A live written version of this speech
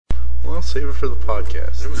Well, save it for the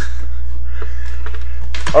podcast.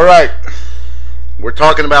 All right. We're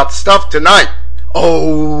talking about stuff tonight.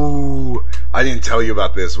 Oh, I didn't tell you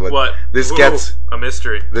about this. What? This gets a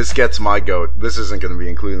mystery. This gets my goat. This isn't going to be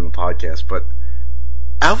included in the podcast, but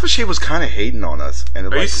Alpha Shade was kind of hating on us.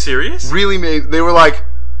 And Are you serious? Really made. They were like,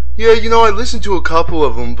 yeah, I listened to a couple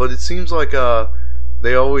of them, but it seems like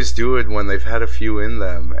they always do it when they've had a few in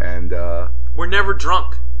them, and we're never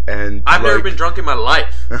drunk. And I've never been drunk in my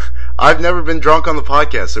life. I've never been drunk on the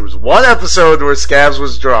podcast. There was one episode where Scabs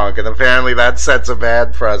was drunk, and apparently that sets a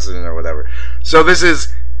bad precedent or whatever. So this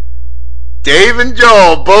is Dave and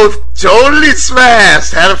Joel, both totally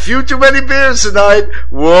smashed. Had a few too many beers tonight.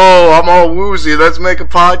 Whoa, I'm all woozy. Let's make a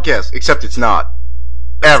podcast. Except it's not.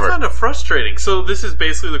 Ever. It's kind of frustrating. So this is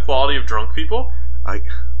basically the quality of drunk people?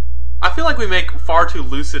 I feel like we make far too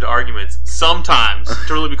lucid arguments sometimes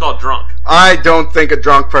to really be called drunk. I don't think a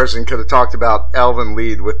drunk person could have talked about Elven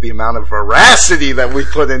Lied with the amount of veracity that we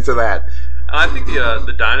put into that. And I think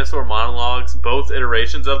the Dinosaur monologues, both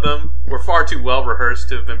iterations of them, were far too well rehearsed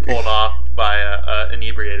to have been pulled off by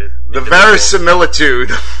inebriated. The verisimilitude.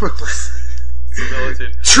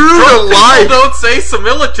 Similitude. True to life. People don't say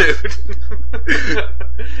similitude.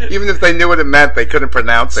 Even if they knew what it meant, they couldn't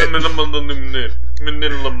pronounce it.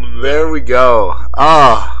 There we go.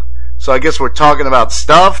 So I guess we're talking about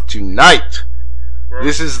stuff tonight. Right.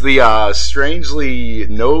 This is the strangely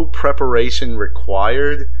no preparation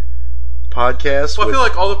required podcast. Well, I feel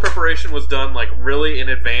like all the preparation was done like really in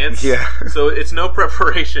advance. Yeah. So it's no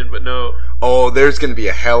preparation, but no. Oh, there's going to be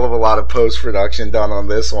a hell of a lot of post-production done on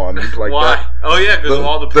this one. Like why? That. Oh yeah, because of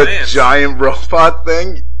all the plans. The giant robot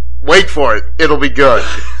thing. Wait for it. It'll be good.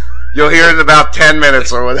 You'll hear it in about 10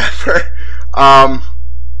 minutes or whatever.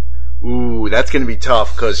 Ooh, that's going to be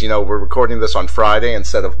tough because, we're recording this on Friday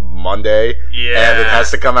instead of Monday. Yeah. And it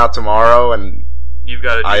has to come out tomorrow, and you've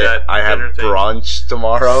got to do that. I have brunch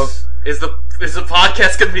tomorrow. Is the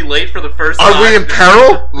podcast going to be late for the first time? Are we in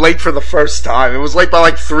peril? Late for the first time. It was late by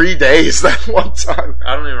like 3 days that one time.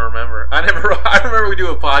 I don't even remember. I remember we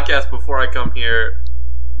do a podcast before I come here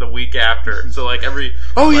the week after. So like every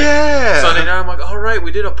yeah, Sunday night I'm like, all right,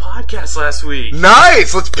 we did a podcast last week.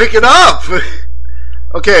 Nice, let's pick it up.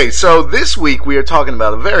 Okay, so this week we are talking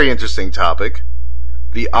about a very interesting topic: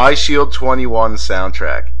 the Eyeshield 21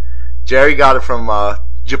 soundtrack. Jerry got it from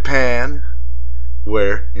Japan,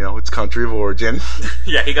 where it's country of origin.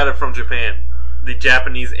 Yeah, he got it from Japan, the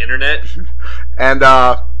Japanese internet. And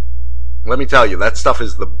let me tell you, that stuff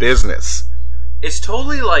is the business. It's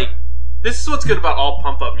totally like. This is what's good about all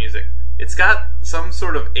pump-up music. It's got some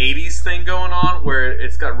sort of 80s thing going on where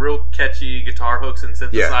it's got real catchy guitar hooks and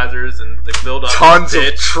synthesizers and the build-up. Tons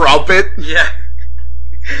of trumpet. Yeah.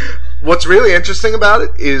 What's really interesting about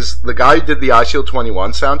it is the guy who did the Eyeshield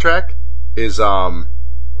 21 soundtrack is the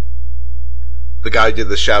guy who did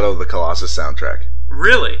the Shadow of the Colossus soundtrack.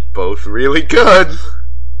 Really? Both really good.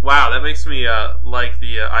 Wow, that makes me like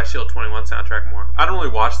the Eyeshield 21 soundtrack more. I don't really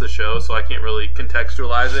watch the show, so I can't really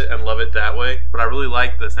contextualize it and love it that way. But I really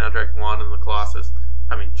like the soundtrack to Wand and the Colossus.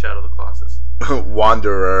 I mean, Shadow of the Colossus.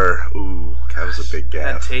 Wanderer. Ooh, that was a big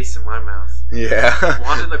gaffe. That taste in my mouth. Yeah.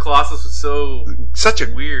 Wand and the Colossus was such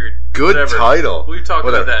a weird. Good whatever. title. We've talked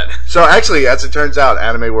about that. So actually, as it turns out,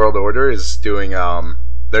 Anime World Order is doing,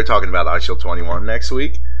 they're talking about Eyeshield 21 next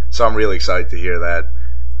week. So I'm really excited to hear that.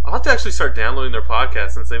 I'll have to actually start downloading their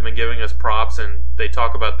podcast since they've been giving us props and they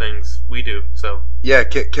talk about things we do. So yeah,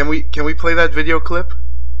 can we play that video clip?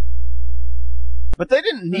 But they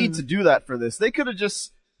didn't need to do that for this. They could have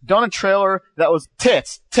just done a trailer that was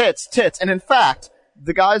tits. And in fact,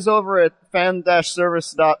 the guys over at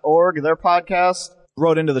fan-service.org, their podcast,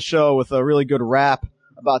 wrote into the show with a really good rap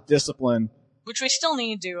about discipline. Which we still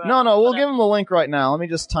need to... No, we'll give them the link right now. Let me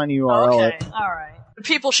just tiny URL it. Okay, alright.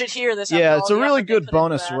 People should hear this. Yeah, it's a really good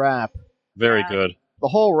bonus rap. Very good. The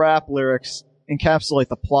whole rap lyrics encapsulate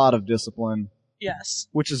the plot of Discipline. Yes.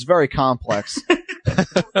 Which is very complex.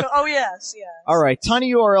 Oh, yes. Alright,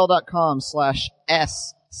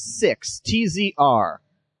 tinyurl.com/S6TZR.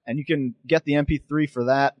 And you can get the MP3 for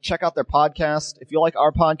that. Check out their podcast. If you like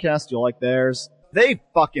our podcast, you'll like theirs. They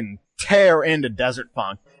fucking tear into Desert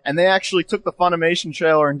Punk. And they actually took the Funimation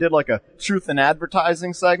trailer and did like a truth in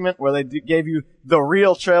advertising segment where they gave you the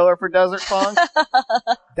real trailer for Desert Punk.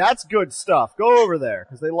 That's good stuff. Go over there,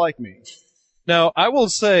 because they like me. Now, I will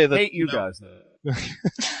say that... Hate you guys.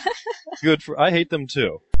 Good for... I hate them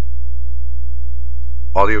too.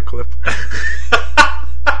 Audio clip.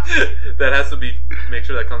 That has to be... Make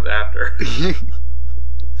sure that comes after.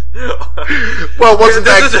 Well, wasn't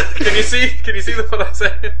that... Can you see what I'm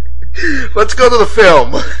saying? Let's go to the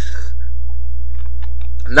film.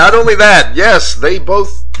 Not only that, yes, they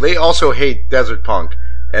also hate Desert Punk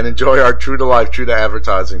and enjoy our true to life, true to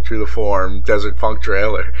advertising, true to form Desert Punk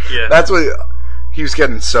trailer. Yeah. That's what he was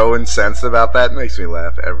getting so incensed about. That. It makes me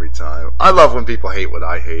laugh every time. I love when people hate what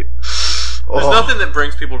I hate. There's nothing that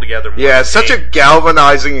brings people together more. Yeah, it's such a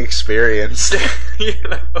galvanizing experience.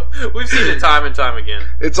 We've seen it time and time again.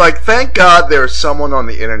 It's like, thank God there's someone on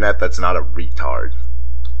the internet that's not a retard.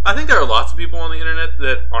 I think there are lots of people on the internet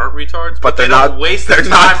that aren't retards, but they're they not don't waste they're their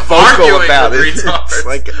not time vocal arguing about with it. retards.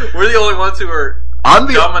 Like, we're the only ones who are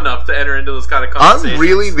dumb enough to enter into those kind of conversations. I'm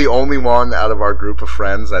really the only one out of our group of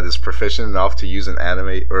friends that is proficient enough to use an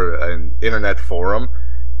anime or an internet forum.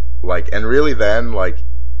 Like, and really then, like,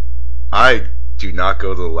 I do not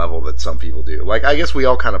go to the level that some people do. Like, I guess we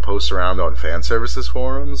all kind of post around on fan services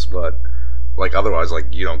forums, but, like, otherwise,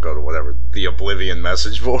 like, you don't go to whatever, the Oblivion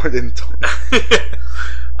message board and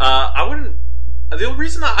I wouldn't. The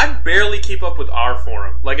reason I barely keep up with our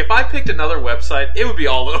forum. Like, if I picked another website, it would be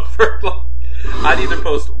all over. Like, I'd either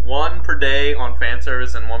post one per day on fan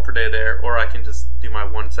service and one per day there, or I can just do my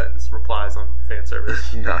one sentence replies on fan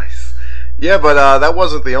service. Nice. Yeah, but that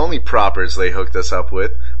wasn't the only propers they hooked us up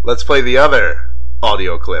with. Let's play the other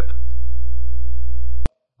audio clip.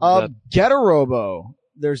 Getarobo.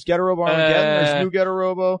 There's Getarobo Armageddon, there's new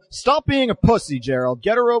Getarobo. Stop being a pussy, Gerald.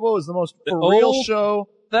 Getarobo is the most for-real show.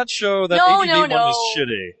 That show, that No, ADD no, one no. was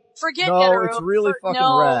shitty. Forget No, Getarobo. it's really fucking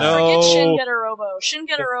no, rad. forget Shin No. Getarobo. Shin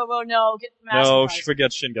Getarobo, no. Get No, Master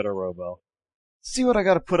forget Shin Getarobo. See what I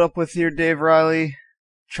gotta put up with here, Dave Riley?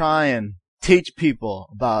 Try and teach people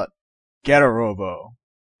about Getarobo,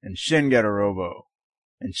 and Shin Getarobo,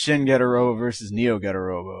 and Shin Getarobo versus Neo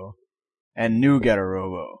Getarobo, and New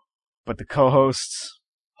Getarobo. But the co-hosts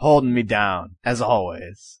holding me down, as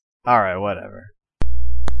always. Alright, whatever.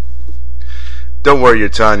 Don't worry your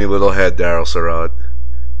tiny little head, Daryl Surratt.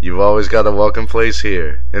 You've always got a welcome place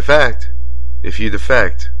here. In fact, if you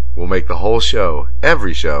defect, we'll make the whole show,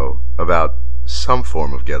 every show, about some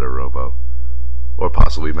form of Getarobo. Or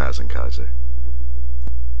possibly Mazinkaiser.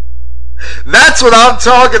 That's what I'm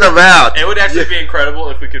talking about! It would actually be incredible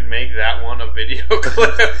if we could make that one a video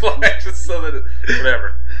clip, like, just so that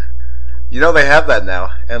whatever. You know they have that now.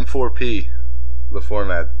 M4P, the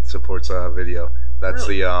format supports video. That's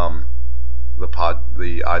Really? the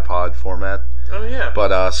iPod format. Oh yeah.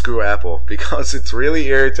 But screw Apple, because it's really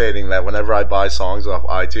irritating that whenever I buy songs off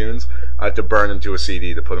iTunes, I have to burn them to a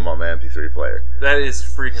CD to put them on my MP3 player. That is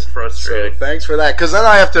freaking So frustrating. thanks for that, because then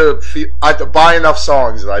I have to buy enough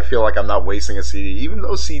songs that I feel like I'm not wasting a CD, even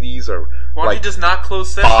though CDs are Why don't like you just not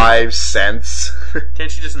close session? 5 cents.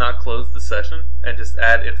 Can't you just not close the session and just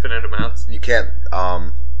add infinite amounts? You can't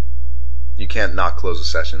not close a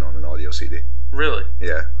session on an audio CD. Really?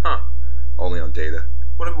 Yeah, Huh. only on data.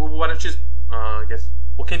 Why don't you just, I guess,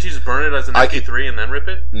 well, can't you just burn it as an I MP3 and then rip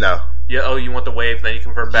it? No. Yeah, oh, you want the wave, then you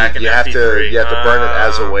convert back into you have MP3. to burn it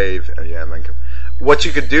as a wave. Yeah, and then what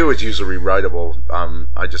you could do is use a rewritable.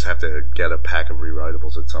 I just have to get a pack of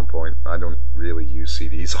rewritables at some point. I don't really use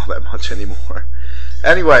CDs all that much anymore.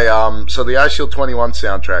 Anyway, so the Eyeshield 21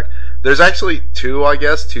 soundtrack. There's actually two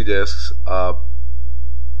discs.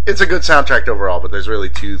 It's a good soundtrack overall, but there's really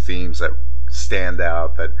two themes that stand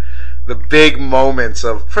out. That the big moments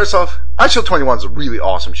of, first off, Eyeshield 21 is a really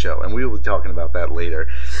awesome show, and we will be talking about that later.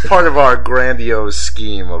 Part of our grandiose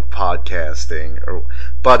scheme of podcasting.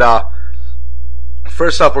 But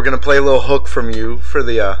first up, we're going to play a little hook from you for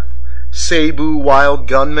the Cebu Wild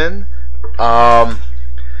Gunman.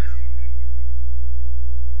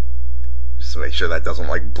 Just to make sure that doesn't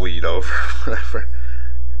like bleed over or whatever.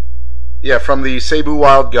 Yeah, from the Cebu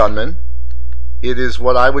Wild Gunman. It is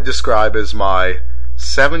what I would describe as my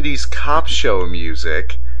 70s cop show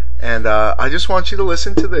music. And I just want you to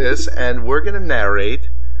listen to this, and we're going to narrate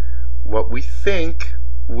what we think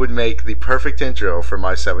would make the perfect intro for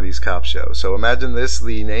my 70s cop show. So imagine this.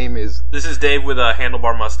 The name is... This is Dave with a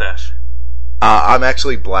handlebar mustache. I'm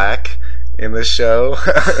actually black in this show.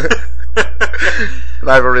 And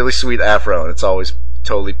I have a really sweet afro, and it's always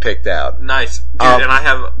totally picked out. Nice. Dude, and I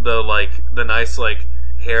have the nice,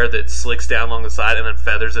 hair that slicks down along the side and then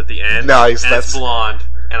feathers at the end. Nice. And it's blonde.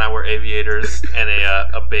 And I wear aviators and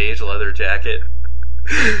a beige leather jacket.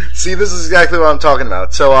 See, this is exactly what I'm talking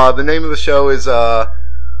about. So, the name of the show is,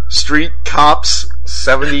 Street Cops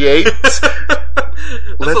 78. That's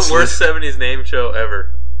the worst 70s name show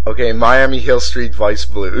ever. Okay, Miami Hill Street Vice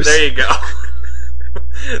Blues. There you go.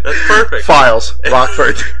 That's perfect. Files,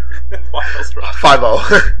 Rockford. Files, Rockford.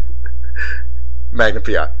 5-0. Magnum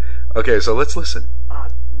PI. Okay, so let's listen. Ah,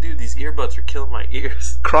 dude, these earbuds are killing my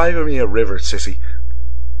ears. Cry me a river, sissy.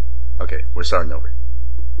 Okay, we're starting over.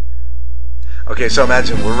 Okay, so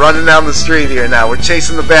imagine we're running down the street here now. We're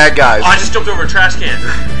chasing the bad guys. Oh, I just jumped over a trash can.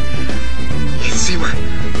 You see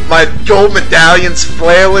my gold medallions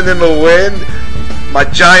flailing in the wind. My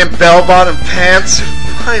giant bell-bottom pants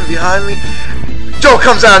flying behind me. Joe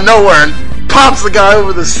comes out of nowhere and pops the guy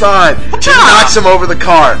over the side. He knocks him over the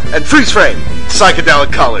car. And freeze frame.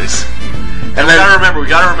 Psychedelic colors. And we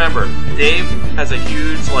gotta remember, Dave has a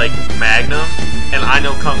huge, magnum, and I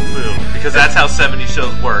know Kung Fu, because that's how 70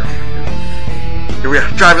 shows work. Here we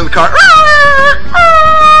are, driving the car.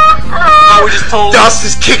 Oh, we just totally... Dust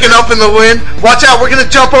is kicking up in the wind. Watch out, we're gonna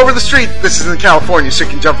jump over the street. This is in California, so you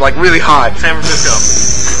can jump, really high. San Francisco.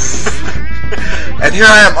 And here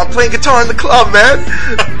I am, I'm playing guitar in the club, man.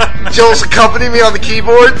 Joel's accompanying me on the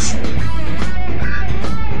keyboards.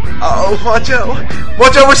 Oh, watch out.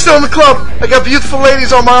 Watch out, we're still in the club. I got beautiful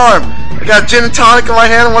ladies on my arm. I got a gin and tonic in my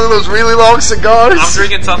hand and one of those really long cigars. I'm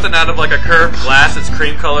drinking something out of a curved glass. It's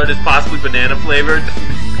cream colored. It's possibly banana flavored.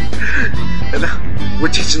 And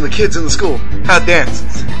we're teaching the kids in the school how to dance.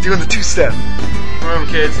 Doing the two-step. Remember,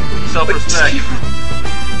 kids, self-respect.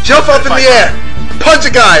 Jump up in the air. Punch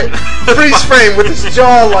a guy. Freeze frame with his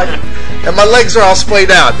jaw and my legs are all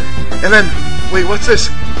splayed out. And then, wait, what's this?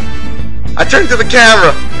 I turn to the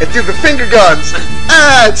camera and do the finger guns.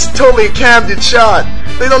 It's totally a cammed shot.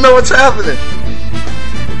 They don't know what's happening.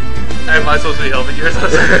 Am I supposed to be helping you?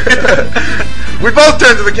 We both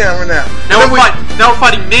turn to the camera now. Now we're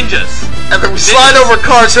fighting ninjas. And then we slide over a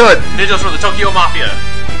car's hood. Ninjas from the Tokyo Mafia.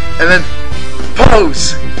 And then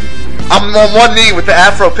pose. I'm on one knee with the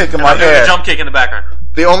afro pick in my hair. A jump kick in the background.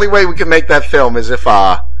 The only way we can make that film is if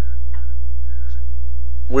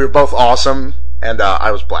we were both awesome and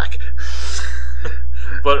I was black.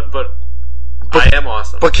 But I am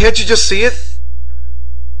awesome. But can't you just see it?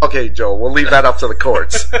 Okay, Joel, we'll leave that up to the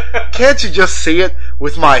courts. Can't you just see it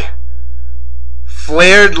with my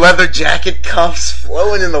flared leather jacket cuffs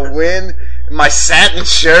flowing in the wind, and my satin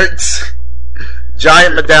shirts,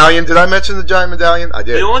 giant medallion? Did I mention the giant medallion? I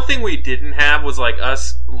did. The only thing we didn't have was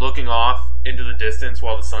us looking off into the distance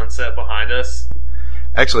while the sun set behind us.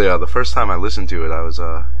 Actually, the first time I listened to it, I was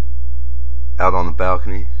out on the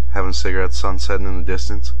balcony having a cigarette, sun setting in the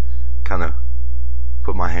distance. Kind of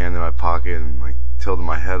put my hand in my pocket and tilted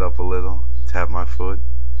my head up a little, tapped my foot,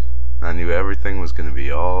 and I knew everything was going to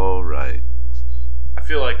be all right. I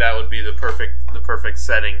feel like that would be the perfect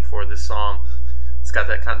setting for this song. It's got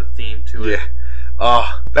that kind of theme to it. Yeah.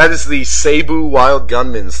 That is the Cebu Wild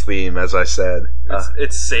Gunman's theme, as I said.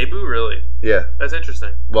 It's Cebu, really? Yeah. That's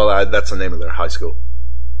interesting. Well, that's the name of their high school.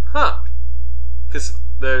 Huh. Because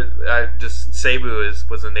Cebu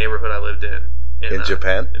was a neighborhood I lived in. In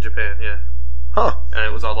Japan? In Japan, yeah. Huh. And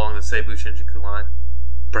it was all along the Cebu-Shinjuku line.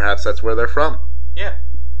 Perhaps that's where they're from. Yeah.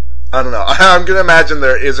 I don't know. I'm going to imagine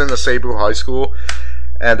there isn't a Cebu high school.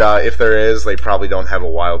 And if there is, they probably don't have a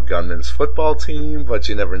Wild Gunman's football team, but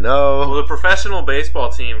you never know. Well, the professional baseball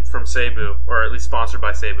team from Cebu, or at least sponsored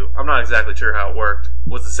by Cebu, I'm not exactly sure how it worked,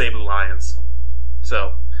 was the Cebu Lions.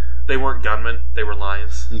 So, they weren't gunmen, they were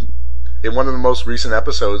lions. In one of the most recent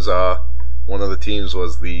episodes, one of the teams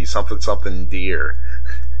was the something deer.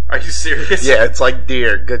 Are you serious? Yeah, it's like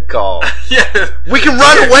deer. Good call. Yeah. We can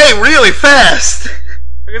run away really fast.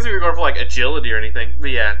 I guess if you're going for agility or anything, but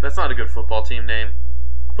yeah, that's not a good football team name.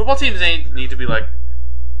 Football teams need to be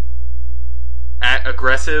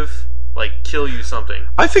aggressive, kill you something.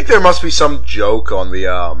 I think there must be some joke on the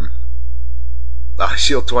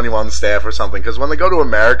Eyeshield 21 staff or something, because when they go to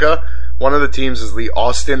America, one of the teams is the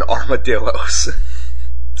Austin Armadillos.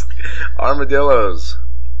 Armadillos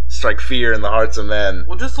strike fear in the hearts of men.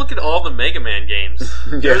 Well, just look at all the Mega Man games.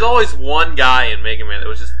 Yeah. There's always one guy in Mega Man that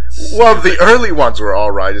was just stupid. Well, the early ones were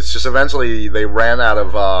alright. It's just eventually they ran out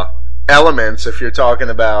of elements, if you're talking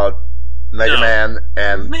about Mega Man.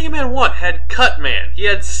 And Mega Man 1 had Cutman. He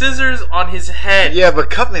had scissors on his head. Yeah, but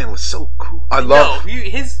Cutman was so cool.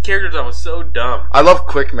 His character design was so dumb. I love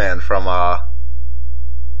Quickman from,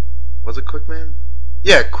 was it Quickman?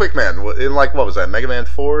 Yeah, Quickman. In what was that, Mega Man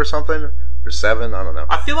 4 or something? Or 7? I don't know.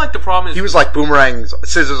 I feel like the problem is... He was like Boomerang,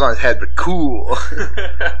 scissors on his head, but cool.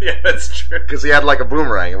 Yeah, that's true. Because he had a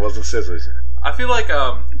boomerang, it wasn't scissors. I feel like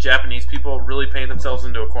Japanese people really paint themselves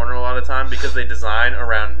into a corner a lot of time because they design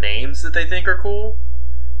around names that they think are cool.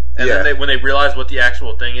 And then when they realize what the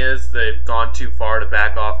actual thing is, they've gone too far to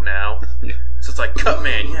back off now. So it's like,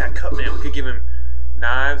 Cutman, yeah, Cutman. We could give him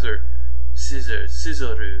knives or scissors.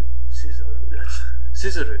 Scissoru.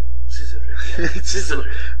 Yeah, scissoru.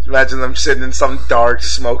 Imagine them sitting in some dark,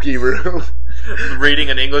 smoky room. Reading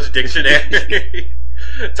an English dictionary.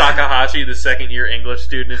 Takahashi, the second-year English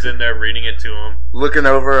student, is in there reading it to him. Looking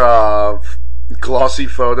over glossy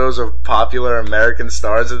photos of popular American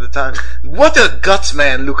stars at the time. What a guts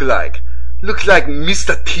man look like? Look like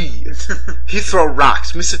Mr. T. He throw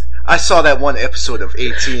rocks. I saw that one episode of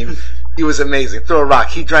 18. He was amazing. Throw a rock.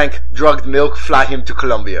 He drank drugged milk, fly him to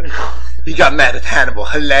Colombia. He got mad at Hannibal.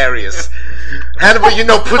 Hilarious. Hannibal,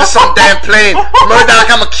 put us on damn plane. Murdoch,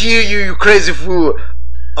 I'ma kill you, you crazy fool.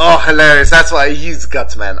 Oh, hilarious. That's why he's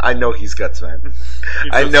guts man. I know he's guts man.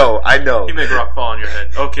 I know. He make a rock fall on your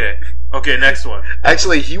head. Okay, next one.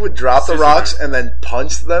 Actually, he would drop the rocks and then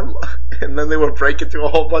punch them, and then they would break into a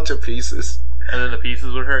whole bunch of pieces. And then the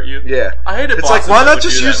pieces would hurt you? Yeah. I hated It's bosses like, why that not would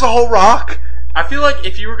just do use that. the whole rock? I feel like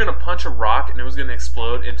if you were going to punch a rock and it was going to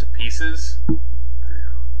explode into pieces,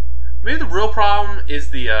 maybe the real problem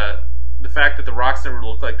is the fact that the rocks never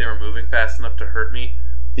looked like they were moving fast enough to hurt me.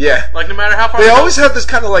 Yeah. Like, no matter how far They always have this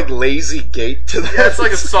kind of like lazy gait to them. Yeah, it's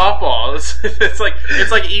like a softball. It's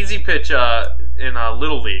like easy pitch in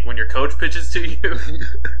Little League when your coach pitches to you.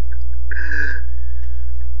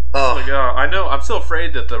 Oh. Like, I know. I'm still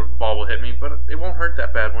afraid that the ball will hit me, but it won't hurt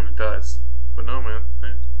that bad when it does. But no, man.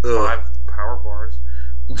 5 power bars.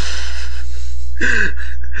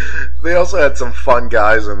 They also had some fun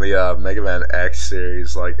guys in the Mega Man X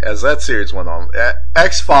series. Like, as that series went on,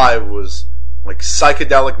 X5 was like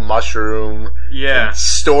Psychedelic Mushroom. Yeah. And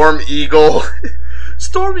Storm Eagle.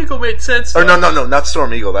 Storm Eagle made sense. Or no, not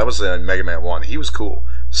Storm Eagle. That was in Mega Man 1. He was cool.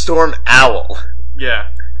 Storm Owl. Yeah.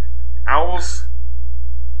 Owls.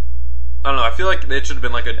 I don't know. I feel like it should have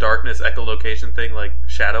been like a darkness echolocation thing, like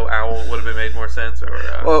Shadow Owl would have been made more sense. Or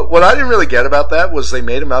well, what I didn't really get about that was they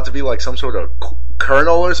made him out to be like some sort of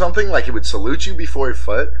colonel or something, like he would salute you before he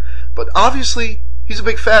fought. But obviously, he's a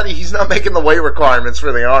big fatty. He's not making the weight requirements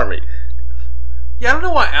for the army. Yeah, I don't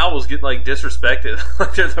know why owls get like disrespected.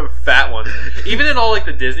 Like they're the fat ones. Even in all like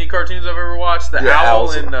the Disney cartoons I've ever watched, the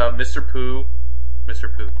owl in Mr. Pooh,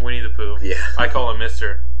 Winnie the Pooh. Yeah, I call him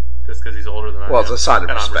Mr. Just because he's older than I am. Well, it's a sign of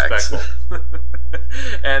respect. I'm respectful.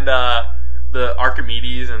 And the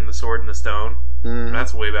Archimedes and the Sword and the Stone. Mm.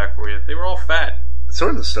 That's way back for you. They were all fat.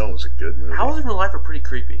 Sword in the Stone was a good movie. Owls in real life are pretty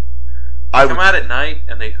creepy. They come out at night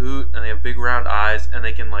and they hoot and they have big round eyes and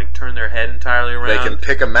they can like turn their head entirely around. They can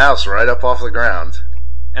pick a mouse right up off the ground.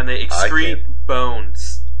 And they excrete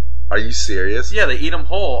bones. Are you serious? Yeah, they eat them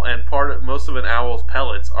whole, and most of an owl's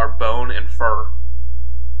pellets are bone and fur.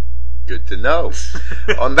 Good to know.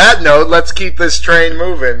 On that note, let's keep this train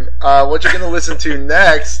moving. What you're going to listen to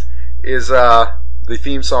next is the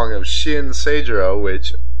theme song of Shin Seijiro,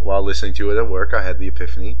 which, while listening to it at work, I had the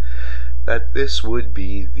epiphany that this would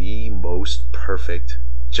be the most perfect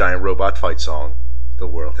giant robot fight song the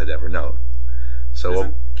world had ever known. So,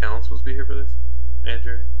 isn't Callan supposed to be here for this?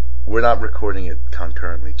 Andrew? We're not recording it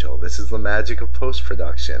concurrently, Joel. This is the magic of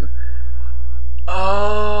post-production.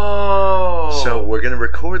 Oh! So we're going to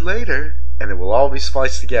record later, and it will all be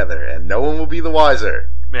spliced together, and no one will be the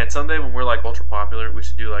wiser. Man, someday when we're like ultra popular, we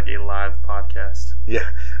should do like a live podcast. Yeah.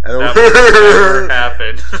 And that would never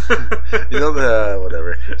happen.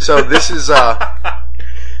 Whatever. So this is a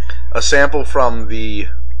sample from the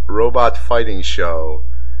robot fighting show,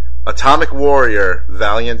 Atomic Warrior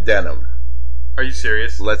Valiant Denim. Are you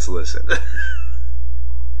serious? Let's listen.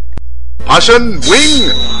 Passion, wing,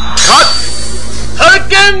 cut!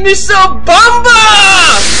 Hurricane Missile Bomber!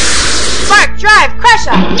 Spark, drive,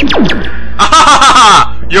 crusher!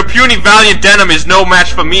 Your puny Valiant Denim is no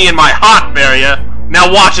match for me and my heart barrier.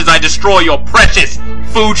 Now watch as I destroy your precious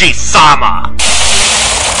Fuji-sama.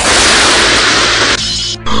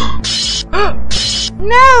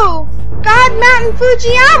 No! God Mountain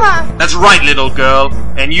Fujiyama! That's right, little girl.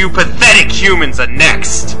 And you pathetic humans are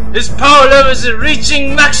next. His power level is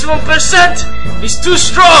reaching maximum percent. He's too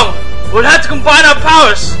strong. We'll have to combine our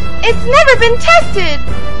powers. It's never been tested.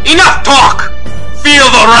 Enough talk! Feel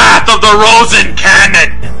the wrath of the Rosen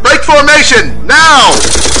Cannon! Break formation, now!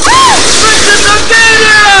 Princess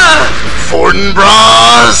Arcadia!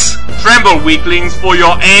 Fortinbras! Tremble, weaklings, for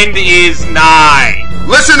your end is nigh.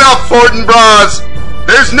 Listen up, Fortinbras!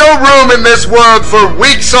 There's no room in this world for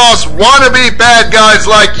weak sauce wannabe bad guys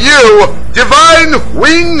like you! Divine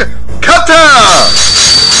Wing Cutter!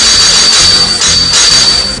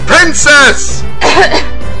 Princess!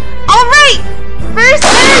 Alright! First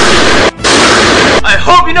energy! I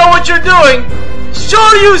hope you know what you're doing! Show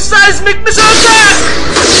you seismic missile attack!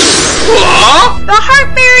 What? The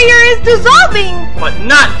heart barrier is dissolving! But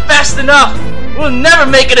not fast enough! We'll never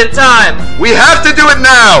make it in time! We have to do it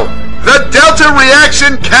now! The Delta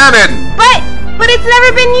Reaction Cannon! But it's never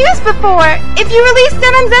been used before! If you release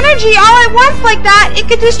Denim's energy all at once like that, it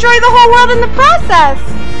could destroy the whole world in the process!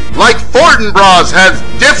 Like Fortinbras has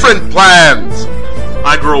different plans!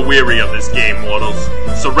 I grow weary of this game, mortals.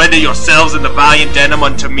 Surrender yourselves in the Valiant Denim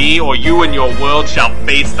unto me, or you and your world shall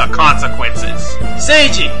face the consequences.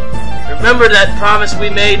 Seiji, remember that promise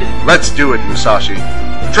we made? Let's do it, Musashi.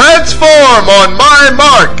 Transform on my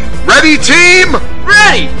mark! Ready, team?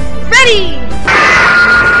 Ready! Ready!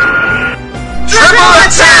 Triple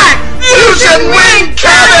attack! Fusion wing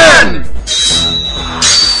cannon!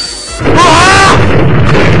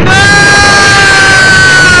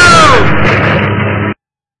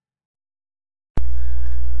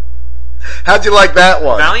 How'd you like that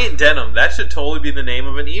one? Valiant Denim. That should totally be the name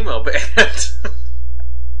of an emo band.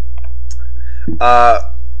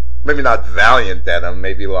 Maybe not Valiant Denim.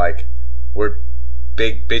 Maybe like we're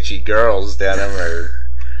big bitchy girls denim, or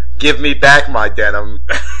give me back my denim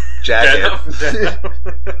jacket. Denim.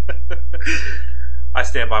 I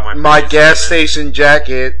stand by my My gas station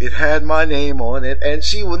jacket, it had my name on it, and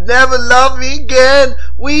she would never love me again.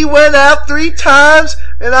 We went out 3 times,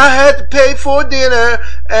 and I had to pay for dinner,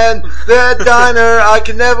 and that diner, I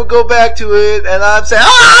can never go back to it, and I'm saying,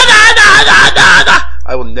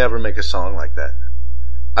 I will never make a song like that.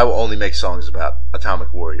 I will only make songs about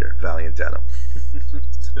Atomic Warrior, Valiant Denim.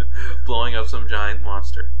 Blowing up some giant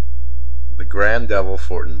monster. The Grand Devil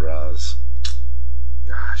Fortinbras.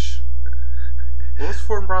 Gosh. What was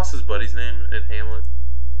Fortinbras' buddy's name in Hamlet?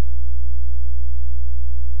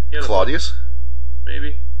 Claudius?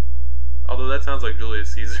 Maybe. Although that sounds like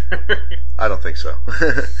Julius Caesar. I don't think so.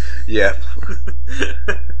 Yeah.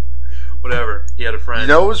 Whatever. He had a friend. You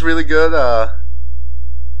know what was really good?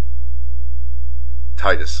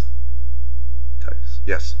 Titus.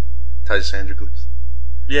 Yes. Titus Androcles.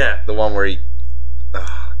 Yeah. The one where he...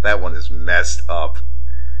 that one is messed up.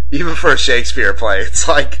 Even for a Shakespeare play, it's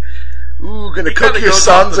like... Ooh, gonna cook your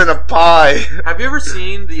sons in a pie. Have you ever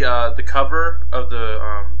seen the cover of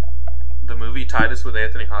the movie Titus with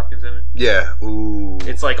Anthony Hopkins in it? Yeah. Ooh.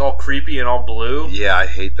 It's like all creepy and all blue. Yeah, I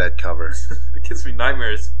hate that cover. It gives me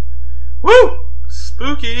nightmares. Woo!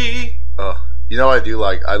 Spooky! You know what I do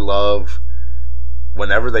like? I love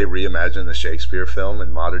whenever they reimagine the Shakespeare film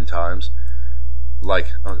in modern times.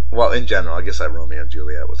 Like, well, in general, I guess that Romeo and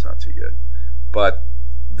Juliet was not too good. But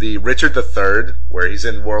the Richard III, where he's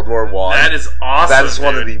in World War I. That is awesome. That is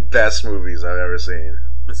one of the best movies I've ever seen.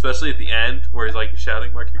 Especially at the end, where he's like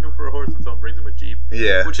shouting, "My kingdom for a horse," and someone brings him a jeep.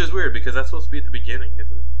 Yeah. Which is weird, because that's supposed to be at the beginning,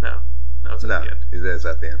 isn't it? No, it's at the end. It is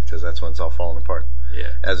at the end, because that's when it's all falling apart.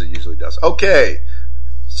 Yeah. As it usually does. Okay.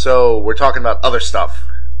 So, we're talking about other stuff.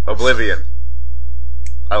 Oblivion.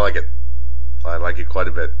 I like it. I like it quite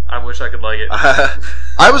a bit. I wish I could like it.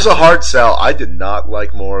 I was a hard sell. I did not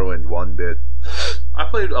like Morrowind one bit. I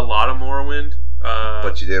played a lot of Morrowind.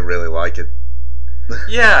 But you didn't really like it.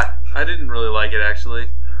 Yeah, I didn't really like it,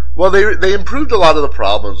 actually. Well, they improved a lot of the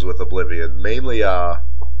problems with Oblivion, mainly, or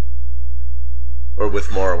with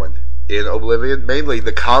Morrowind. In Oblivion, mainly,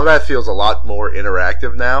 the combat feels a lot more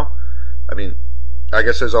interactive now. I mean, I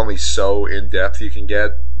guess there's only so in-depth you can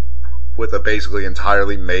get with a basically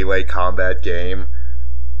entirely melee combat game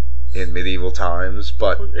in medieval times,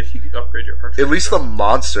 but if you could upgrade your archer, at least the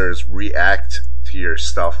monsters react to your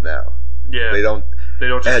stuff now. Yeah, they don't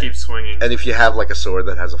just keep swinging. And if you have like a sword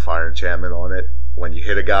that has a fire enchantment on it, when you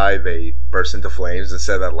hit a guy, they burst into flames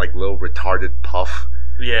instead of that like little retarded puff.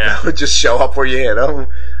 Yeah, that would just show up where you hit them.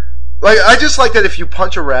 Like, I just like that if you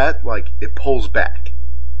punch a rat, like, it pulls back.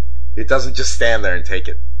 It doesn't just stand there and take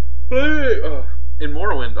it. In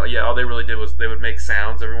Morrowind, all they really did was they would make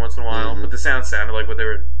sounds every once in a while, but the sounds sounded like what they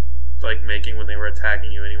were like making when they were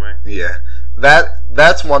attacking you anyway. Yeah.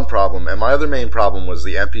 That's one problem. And my other main problem was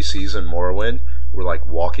the NPCs in Morrowind were like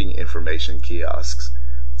walking information kiosks.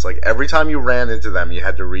 It's like every time you ran into them, you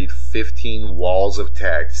had to read 15 walls of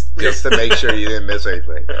text just to make sure you didn't miss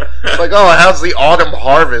anything. It's like, oh, how's the autumn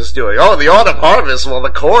harvest doing? Oh, the autumn harvest, well, the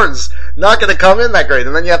corn's not going to come in that great.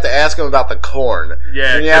 And then you have to ask them about the corn.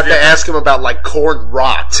 Yeah. And you have to ask them about, like, corn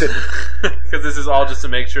rot. Because this is all just to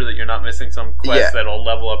make sure that you're not missing some quest that'll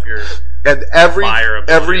level up your and every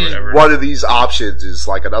whatever. one of these options is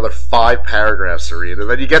like another 5 paragraphs to read. And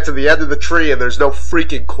then you get to the end of the tree and there's no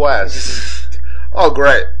freaking quest. Oh,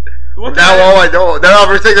 great. Now all I know, now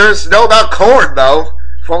everything there is to know about corn, though.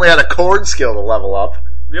 If only I had a corn skill to level up.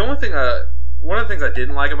 The only thing, one of the things I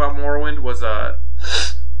didn't like about Morrowind was,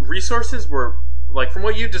 resources were, like, from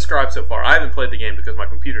what you described so far, I haven't played the game because my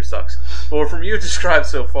computer sucks, but from you described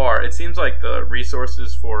so far, it seems like the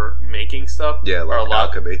resources for making stuff are a lot.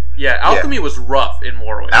 Alchemy. Yeah, alchemy was rough in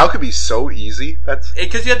Morrowind. Alchemy's so easy.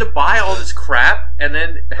 Because you had to buy all this crap, and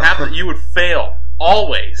then you would fail.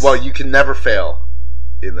 Always. Well, you can never fail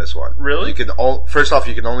in this one. Really? You can first off,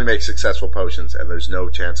 you can only make successful potions, and there's no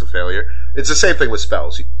chance of failure. It's the same thing with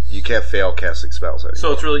spells. You can't fail casting spells anymore.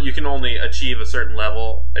 So it's really, you can only achieve a certain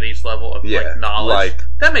level at each level of like knowledge.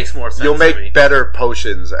 That makes more sense. You'll make to me. better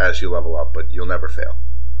potions as you level up, but you'll never fail.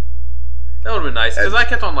 That would have been nice, because I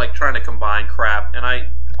kept on like trying to combine crap, and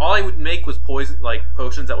all I would make was potions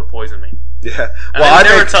that would poison me. Yeah. And well, they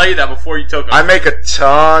would never tell you that before you took them. I make a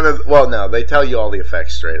ton of... Well, no, they tell you all the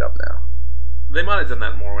effects straight up now. They might have done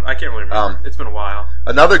that more. I can't really remember. It's been a while.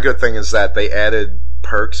 Another good thing is that they added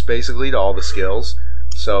perks, basically, to all the skills.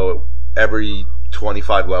 So every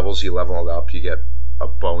 25 levels you level it up, you get a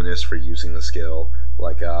bonus for using the skill.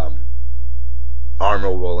 Like,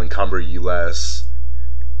 armor will encumber you less,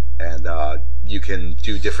 and you can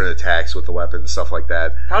do different attacks with the weapon, stuff like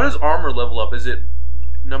that. How does armor level up? Is it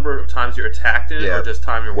number of times you're attacked in it, or just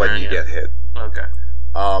time you're wearing it? When you get hit. Okay.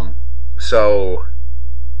 So,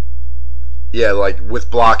 yeah, like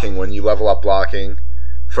with blocking, when you level up blocking,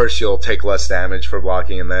 first you'll take less damage for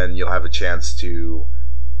blocking, and then you'll have a chance to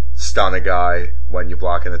stun a guy when you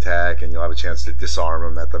block an attack, and you'll have a chance to disarm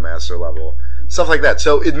him at the master level. Stuff like that.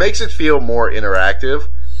 So it makes it feel more interactive,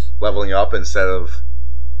 leveling up, instead of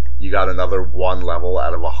you got another 1 level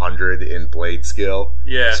out of 100 in blade skill.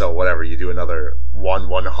 Yeah. So whatever, you do another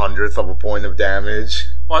 1/100th of a point of damage.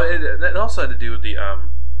 Well, that also had to do with the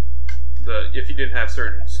if you didn't have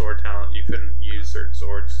certain sword talent, you couldn't use certain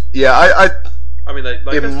swords. Yeah, I mean, like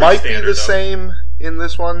it might be the same in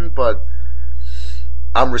this one, but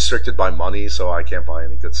I'm restricted by money, so I can't buy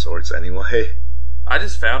any good swords anyway. I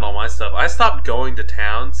just found all my stuff. I stopped going to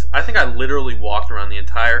towns. I think I literally walked around the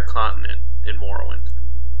entire continent in Morrowind.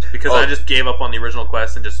 Because I just gave up on the original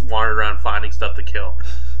quest and just wandered around finding stuff to kill.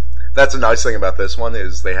 That's a nice thing about this one,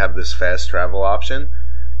 is they have this fast travel option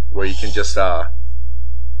where you can just you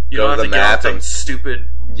go don't to have the to map get on and some stupid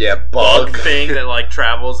bug thing that like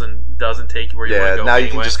travels and doesn't take you where you want to go. Now anyway.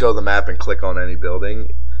 You can just go to the map and click on any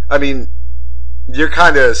building. I mean, you're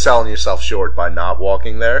kind of selling yourself short by not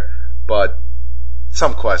walking there, but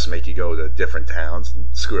some quests make you go to different towns.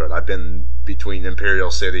 And screw it, I've been between Imperial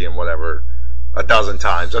City and whatever a dozen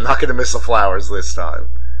times. I'm not going to miss the flowers this time.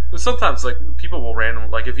 Sometimes, like, people will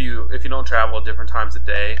like, if you don't travel at different times of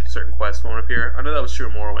day, certain quests won't appear. I know that was true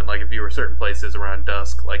in Morrowind. Like, if you were certain places around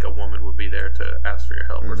dusk, like, a woman would be there to ask for your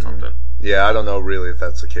help or something. Yeah, I don't know really if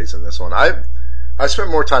that's the case in this one. I spent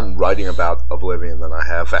more time writing about Oblivion than I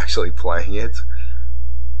have actually playing it.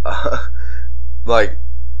 Like,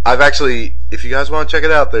 I've actually, if you guys want to check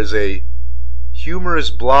it out, there's a humorous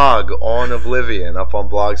blog on Oblivion up on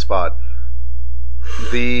Blogspot.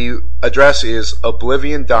 The address is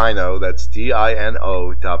Oblivion Dino, that's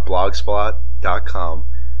dino.blogspot.com.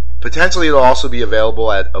 Potentially it'll also be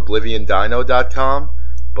available at obliviondino.com,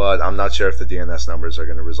 but I'm not sure if the DNS numbers are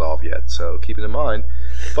going to resolve yet, so keep it in mind.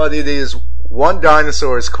 But it is one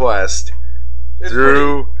dinosaur's quest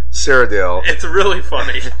through Cyrodiil. It's really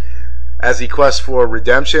funny. As he quests for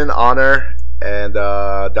redemption, honor, and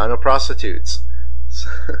dino prostitutes.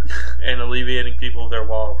 And alleviating people of their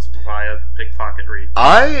wallets via pickpocketry.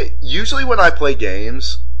 Usually when I play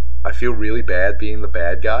games, I feel really bad being the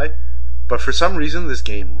bad guy, but for some reason this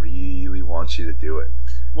game really wants you to do it.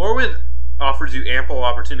 Morrowind offers you ample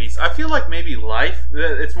opportunities. I feel like maybe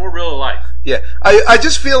it's more real life. Yeah, I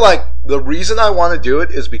just feel like the reason I want to do it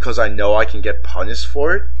is because I know I can get punished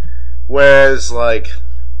for it, whereas like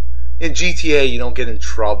in GTA you don't get in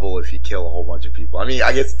trouble if you kill a whole bunch of people. I mean,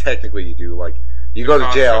 I guess technically you do, like, you go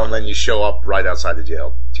to jail and then you show up right outside the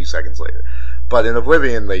jail 2 seconds later. But in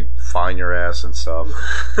Oblivion, they fine your ass and stuff.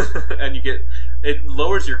 And it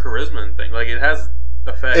lowers your charisma and thing. Like, it has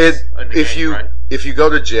effects on the game, right? If you go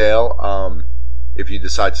to jail, if you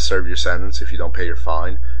decide to serve your sentence, if you don't pay your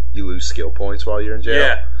fine, you lose skill points while you're in jail.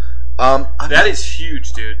 Yeah. That is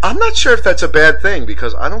huge, dude. I'm not sure if that's a bad thing,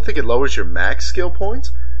 because I don't think it lowers your max skill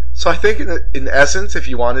points. So I think in essence, if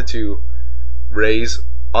you wanted to raise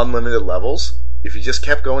unlimited levels, if you just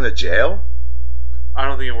kept going to jail, I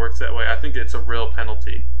don't think it works that way. I think it's a real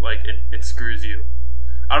penalty. Like, it screws you.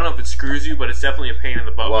 I don't know if it screws you, but it's definitely a pain in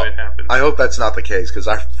the butt when it happens. I hope that's not the case, because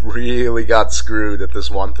I really got screwed at this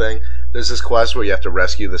one thing. There's this quest where you have to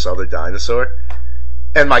rescue this other dinosaur.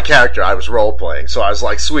 And my character, I was role-playing, so I was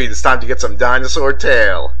like, sweet, it's time to get some dinosaur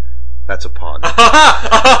tail. That's a pun.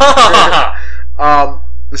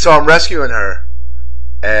 So I'm rescuing her,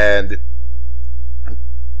 and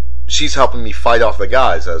she's helping me fight off the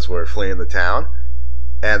guys as we're fleeing the town.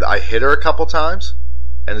 And I hit her a couple times,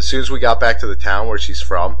 and as soon as we got back to the town where she's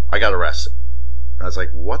from, I got arrested. And I was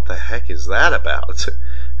like, what the heck is that about?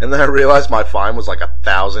 And then I realized my fine was like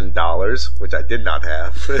 $1,000, which I did not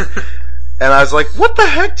have. And I was like, what the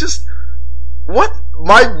heck? What?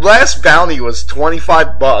 my last bounty was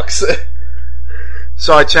 $25.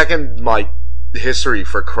 So I check in my history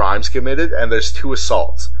for crimes committed, and there's 2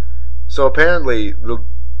 assaults. So apparently, the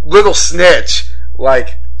little snitch,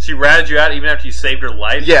 like... She ratted you out even after you saved her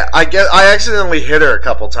life? Yeah, I accidentally hit her a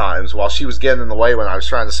couple times while she was getting in the way when I was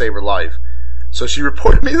trying to save her life. So she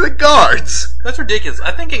reported me to the guards. That's ridiculous.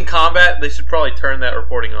 I think in combat, they should probably turn that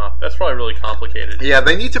reporting off. That's probably really complicated. Yeah,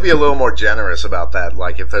 they need to be a little more generous about that.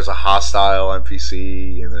 Like, if there's a hostile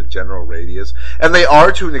NPC in a general radius. And they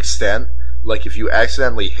are to an extent. Like, if you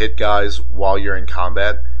accidentally hit guys while you're in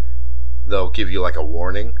combat, they'll give you, like, a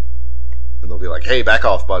warning. And they'll be like, hey, back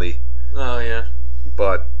off, buddy. Oh, yeah.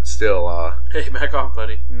 But still, Hey, back off,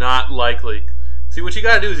 buddy. Not likely. See, what you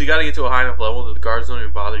gotta do is you gotta get to a high enough level that the guards don't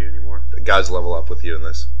even bother you anymore. the guys level up with you in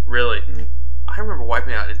this. Really? Mm-hmm. I remember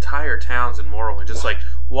wiping out entire towns in Morrowind and just, like,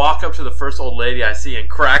 walk up to the first old lady I see and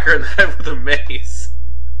crack her in the head with a mace.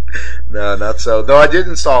 No, not so. Though I did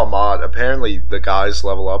install a mod. Apparently, the guys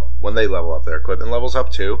level up. When they level up, their equipment levels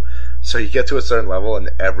up too. So you get to a certain level, and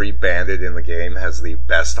every bandit in the game has the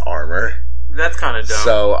best armor. That's kind of dumb.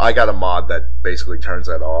 So I got a mod that basically turns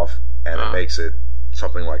that off, and it makes it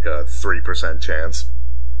something like a 3% chance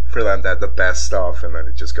for them to have the best stuff, and then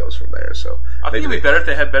it just goes from there. So I think it'd be better if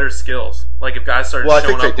they had better skills. Like if guys started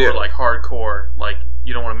showing up who are like hardcore, like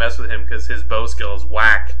you don't want to mess with him because his bow skill is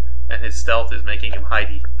whack and his stealth is making him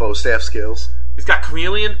hidey. Bow staff skills. He's got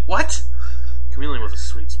Chameleon. What? Chameleon was a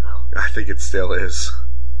sweet spell. I think it still is.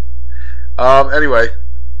 Anyway,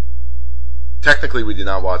 technically we did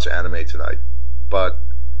not watch anime tonight, but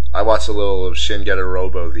I watched a little of Shin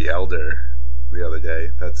Robo the Elder the other day.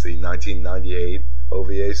 That's the 1998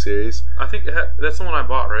 OVA series. I think that's the one I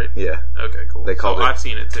bought, right? Yeah. Okay, cool. I've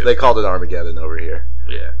seen it too. They called it Armageddon over here.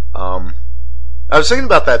 Yeah. I was thinking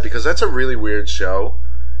about that because that's a really weird show,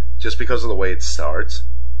 just because of the way it starts.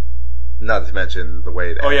 Not to mention the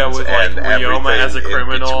way it ends. Oh yeah, with like Ryoma as a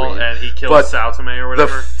criminal and he kills Saotome or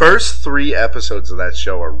whatever. The first 3 episodes of that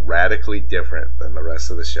show are radically different than the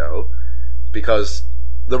rest of the show, because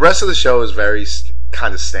the rest of the show is very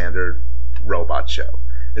kind of standard robot show.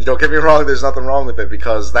 And don't get me wrong, there's nothing wrong with it,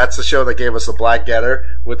 because that's the show that gave us the Black Getter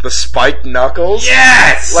with the spiked knuckles.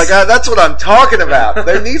 Yes! Like, that's what I'm talking about.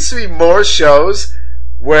 There needs to be more shows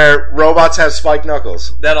where robots have spiked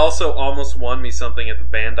knuckles. That also almost won me something at the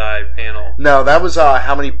Bandai panel. No, that was,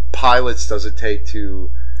 how many pilots does it take to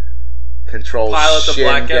control Pilot the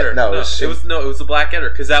Black Getter. It was the Black Getter,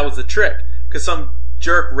 because that was the trick. Because some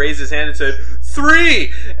jerk raised his hand and said, 3!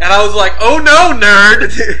 And I was like, oh no,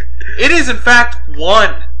 nerd! It is in fact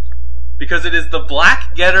 1. Because it is the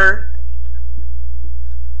Black Getter.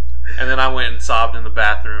 And then I went and sobbed in the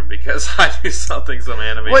bathroom because I knew some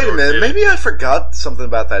anime. Wait a minute, maybe I forgot something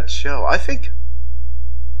about that show. I think...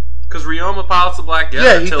 Because Ryoma pilots the Black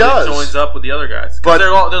Getter until he joins up with the other guys. But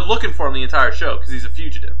they're looking for him the entire show because he's a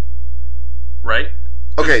fugitive. Right?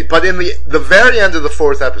 Okay, but in the very end of the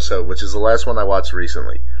 4th episode, which is the last one I watched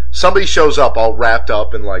recently, somebody shows up all wrapped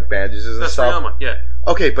up in like bandages and stuff. That's Ryoma, yeah.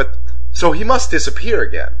 Okay, but so he must disappear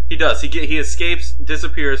again. He does. He escapes,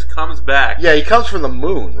 disappears, comes back. Yeah, he comes from the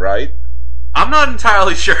moon, right? I'm not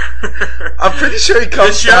entirely sure. I'm pretty sure he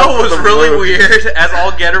comes from the moon. The show was really weird, as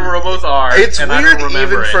all Getter Robos are. It's weird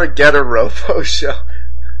even for a Getter Robo show.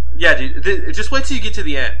 Yeah, dude. Just wait till you get to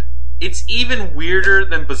the end. It's even weirder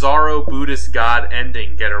than Bizarro Buddhist God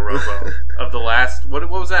ending Getter Robo of the last... What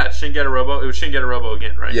was that? Shin Getter Robo? It was Shin Getter Robo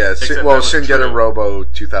again, right? Yeah, Shin Getter Robo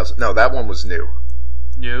 2000. No, that one was new.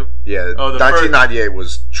 New? Yeah, 1998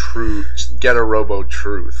 was True Getter Robo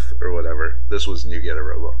Truth, or whatever. This was New Getter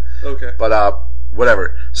Robo. Okay. But,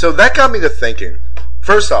 whatever. So that got me to thinking.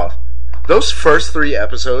 First off, those first 3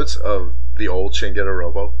 episodes of the old Shin Getter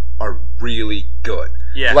Robo are really good.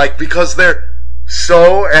 Yeah. Like, because they're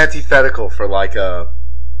so antithetical for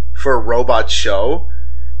a robot show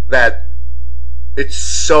that it's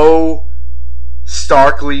so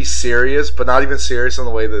starkly serious, but not even serious in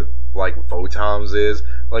the way that like Votom's is.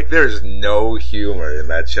 Like, there's no humor in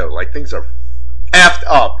that show. Like, things are effed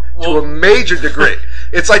up to a major degree.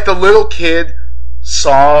 It's like the little kid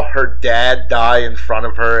saw her dad die in front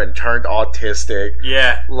of her and turned autistic.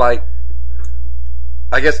 Yeah. Like,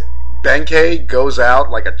 I guess Benkei goes out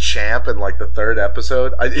like a champ in like the 3rd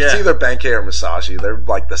episode. It's either Benkei or Musashi. They're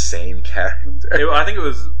like the same character. I think it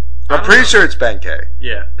was... I'm pretty sure it's Benkei.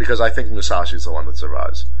 Yeah. Because I think Musashi's the one that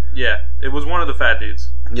survives. Yeah. It was one of the fat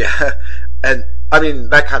dudes. Yeah. And, I mean,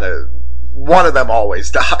 that kind of... One of them always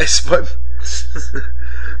dies, but...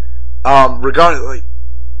 regardless, like...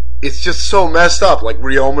 It's just so messed up. Like,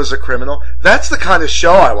 Ryoma's a criminal. That's the kind of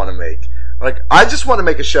show I want to make. Like, I just want to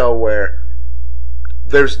make a show where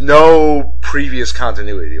there's no previous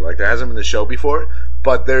continuity. Like, there hasn't been a show before.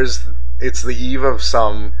 but it's the eve of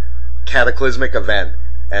some cataclysmic event,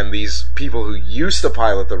 and these people who used to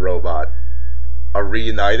pilot the robot are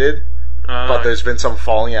reunited, but there's been some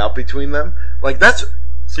falling out between them. Like, that's...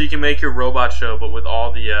 So you can make your robot show, but with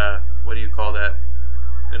all the, what do you call that?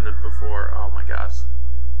 In the before, oh my gosh.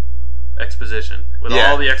 Exposition. With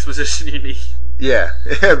all the exposition you need. Yeah,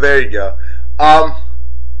 there you go.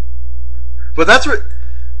 But that's what...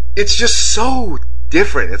 It's just so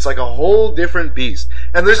different. It's like a whole different beast.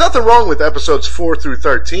 And there's nothing wrong with episodes 4 through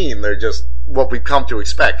 13. They're just what we've come to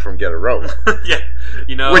expect from Get a Robot. Yeah,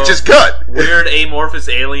 you know, which is good. Weird amorphous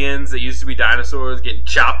aliens that used to be dinosaurs getting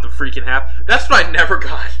chopped to freaking half. That's what I never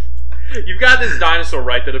got. You've got this dinosaur,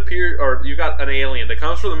 right, that appears, or you've got an alien that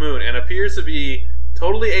comes from the moon and appears to be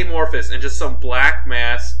totally amorphous and just some black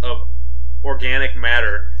mass of organic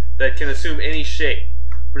matter that can assume any shape.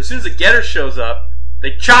 But as soon as the Getter shows up,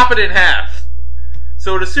 they chop it in half.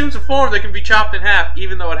 So it assumes a form that can be chopped in half,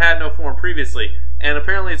 even though it had no form previously. And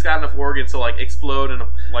apparently it's got enough organs to, like, explode in a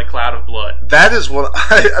cloud of blood. That's what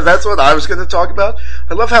I was going to talk about.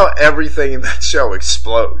 I love how everything in that show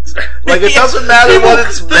explodes. Like, it doesn't matter what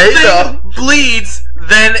it's made of. Bleeds,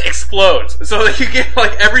 then explodes. So that you get,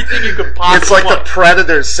 like, everything you could possibly It's like want. the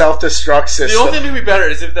Predator's self-destruct system. The only thing that would be better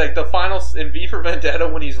is if, like, the final, in V for Vendetta,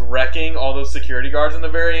 when he's wrecking all those security guards in the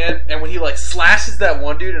very end, and when he, like, slashes that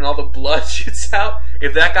one dude and all the blood shoots out,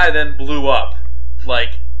 if that guy then blew up,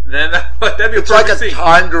 like... Then that'd be it's like a scene.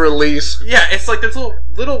 timed release. Yeah, it's like there's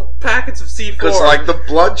little packets of C4. Because like the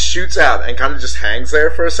blood shoots out and kind of just hangs there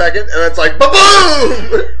for a second, and it's like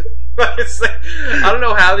ba-boom! It's like, I don't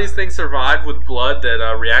know how these things survived with blood that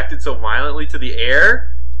reacted so violently to the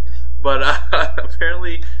air, but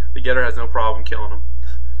apparently the Getter has no problem killing them.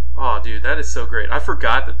 Oh, dude, that is so great. I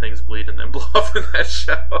forgot that things bleed and then blow up in that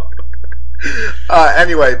show.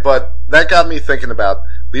 Anyway, but that got me thinking about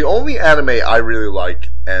the only anime I really like,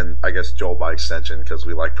 and I guess Joel by extension, because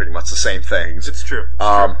we like pretty much the same things. It's true.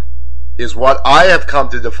 Is what I have come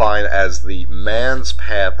to define as the man's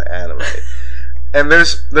path anime. And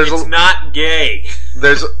there's it's not gay.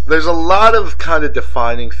 There's a lot of kind of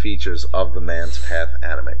defining features of the man's path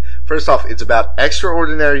anime. First off, it's about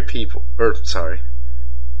extraordinary people. You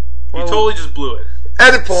totally just blew it.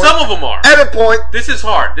 Edit point. Some of them are. Edit point. This is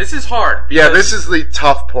hard. Yeah, this is the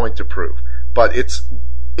tough point to prove. But it's,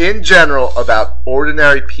 in general, about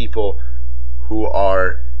ordinary people who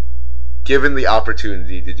are given the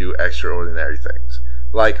opportunity to do extraordinary things.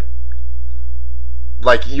 Like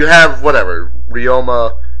you have, whatever,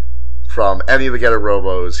 Ryoma from any of the Getter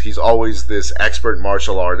Robos. He's always this expert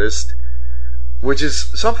martial artist, which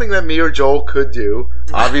is something that me or Joel could do.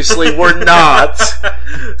 Obviously, we're not.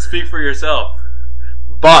 Speak for yourself.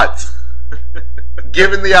 But,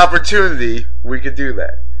 given the opportunity, we could do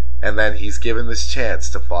that. And then he's given this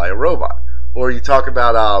chance to fly a robot. Or you talk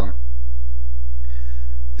about,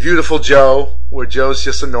 Beautiful Joe, where Joe's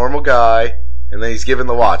just a normal guy, and then he's given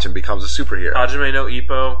the watch and becomes a superhero. Hajime no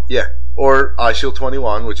Ippo. Yeah. Or Eyeshield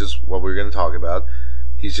 21, which is what we're going to talk about.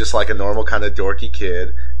 He's just like a normal kind of dorky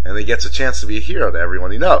kid, and he gets a chance to be a hero to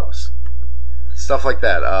everyone he knows. Stuff like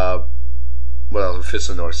that. Well,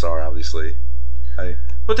 Fist of North Star, obviously.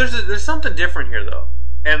 But there's something different here, though.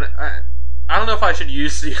 And I don't know if I should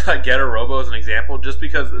use the Getter Robo as an example, just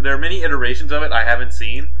because there are many iterations of it I haven't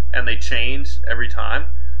seen, and they change every time.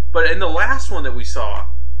 But in the last one that we saw,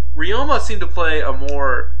 Ryoma seemed to play a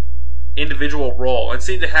more individual role, and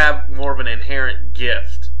seemed to have more of an inherent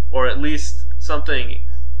gift, or at least something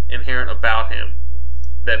inherent about him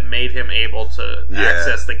that made him able to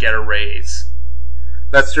access the Getter rays.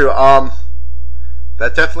 That's true.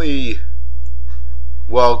 That definitely...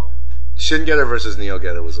 Well, Shin Getter versus Neo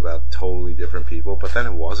Getter was about totally different people, but then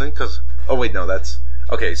it wasn't, because... Oh, wait, no, that's...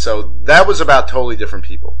 Okay, so that was about totally different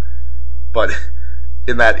people. But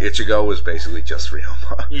in that, Ichigo was basically just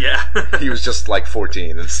Ryoma. Yeah. He was just like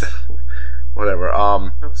 14 instead of... Whatever.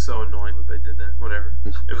 That was so annoying that they did that. Whatever.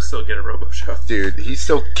 It was still a Getter Robo show. Dude, he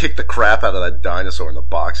still kicked the crap out of that dinosaur in the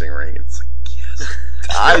boxing ring. It's like, yes.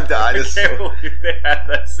 Die, dinosaur. I can't believe they had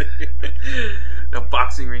that scene. No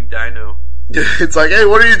boxing ring dino. It's like, hey,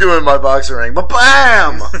 what are you doing in my boxing ring? But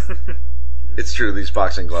bam! It's true, these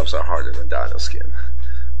boxing gloves are harder than dino skin.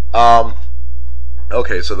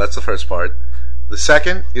 Okay, so that's the first part. The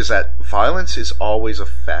second is that violence is always a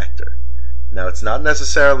factor. Now, it's not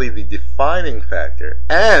necessarily the defining factor,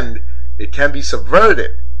 and it can be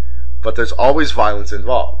subverted, but there's always violence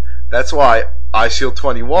involved. That's why Eyeshield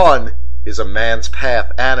 21 is a man's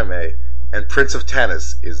path anime, and Prince of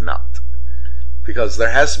Tennis is not. Because there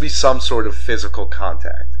has to be some sort of physical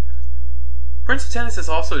contact. Prince of Tennis is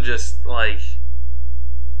also just, like...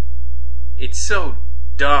 It's so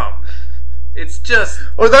dumb. It's just...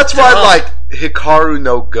 Or that's why, like, Hikaru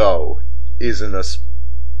no Go isn't a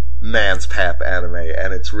man's path anime,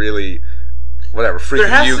 and it's really, whatever,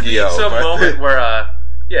 freaking Yu-Gi-Oh! There has to be some moment where,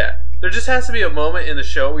 there just has to be a moment in the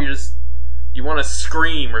show where you want to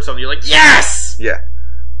scream or something. You're like, yes! Yeah.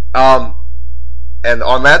 And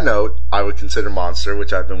on that note, I would consider Monster,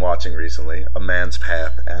 which I've been watching recently, a man's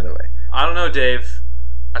path anime. I don't know, Dave.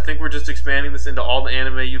 I think we're just expanding this into all the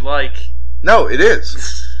anime you like. No, it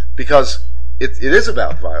is. Because it is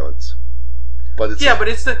about violence. But it's but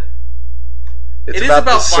it's about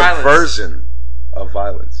the violence. Subversion of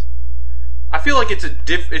violence. I feel like it's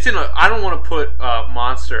I don't want to put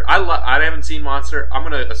Monster. I haven't seen Monster. I'm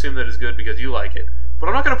going to assume that it's good because you like it. But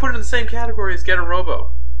I'm not going to put it in the same category as Get a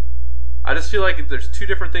Robo. I just feel like there's two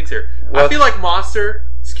different things here. Well, I feel like Monster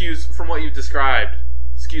skews, from what you've described,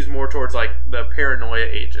 skews more towards like the paranoia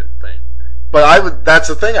agent thing. But that's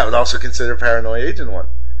the thing, I would also consider Paranoia Agent one.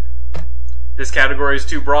 This category is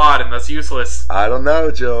too broad and thus useless. I don't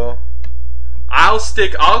know, Joel. I'll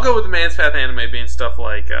go with the Man's Path anime being stuff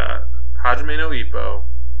like Hajime no Ippo,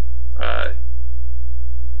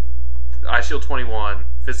 Eyeshield 21,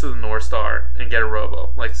 Fist of the North Star, and Get a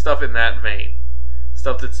Robo. Like stuff in that vein.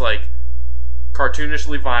 Stuff that's like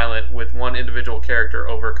cartoonishly violent with one individual character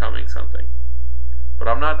overcoming something. But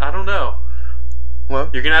I don't know. Well,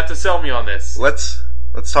 you're gonna have to sell me on this. Let's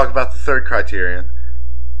talk about the third criterion.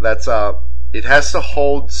 That's it has to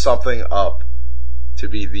hold something up to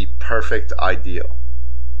be the perfect ideal.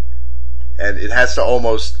 And it has to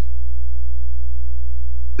almost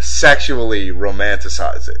sexually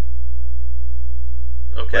romanticize it.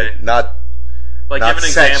 Okay. Not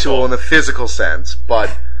sexual in the physical sense,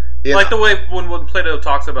 but like the way when Plato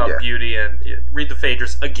talks about beauty and read the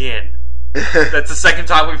Phaedrus again. That's the second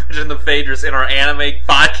time we've mentioned the Phaedrus in our anime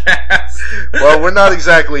podcast. Well, we're not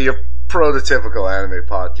exactly your prototypical anime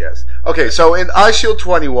podcast. Okay, so in Eyeshield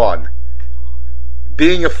 21,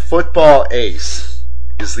 being a football ace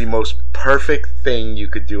is the most perfect thing you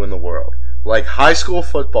could do in the world. Like, high school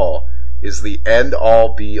football is the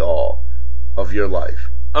end-all, be-all of your life.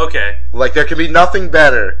 Okay. Like, there can be nothing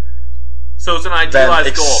better. So it's an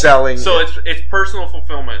idealized goal. Excelling. So it's personal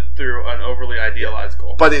fulfillment through an overly idealized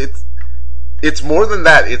goal. But it's more than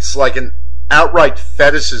that. It's like an outright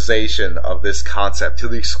fetishization of this concept to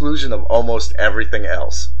the exclusion of almost everything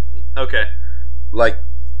else. Okay. Like,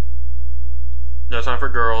 no time for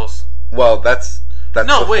girls. Well, that's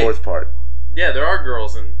fourth part. Yeah, there are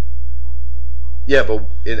girls in... Yeah, but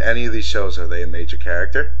in any of these shows, are they a major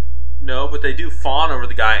character? No, but they do fawn over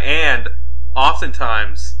the guy, and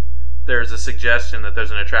oftentimes there's a suggestion that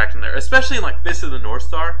there's an attraction there. Especially in, like, Fist of the North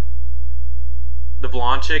Star. The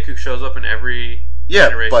blonde chick who shows up in every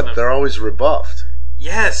generation. Yeah, but they're always rebuffed.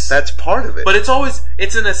 Yes. That's part of it. But it's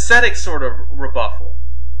an aesthetic sort of rebuffing.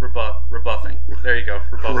 There you go.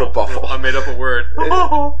 Rebuffal. I made up a word.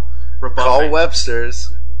 Rebuffing. Call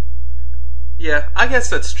Webster's. Yeah, I guess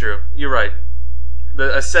that's true. You're right.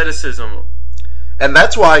 The asceticism. And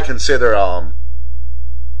that's why I consider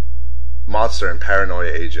Monster and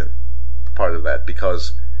Paranoia Agent part of that,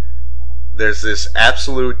 because there's this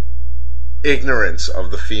absolute ignorance of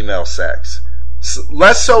the female sex.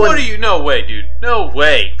 Less so. No way, dude. No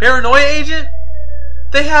way. Paranoia Agent?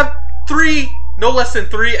 They have no less than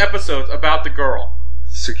 3 episodes about the girl.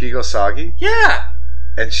 Tsukiko Sagi? Yeah.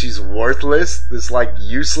 And she's worthless, this like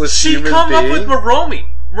useless human being. She come up with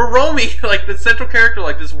Moromi, like the central character,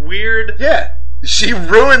 like this weird... Yeah. She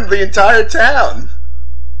ruined the entire town.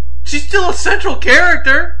 She's still a central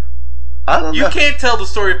character. I don't know. You can't tell the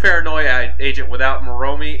story of Paranoia Agent without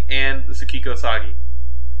Moromi and Tsukiko Sagi.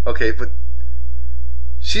 Okay, but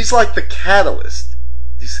she's like the catalyst.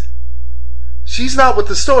 She's not what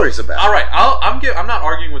the story's about. All right, I'm not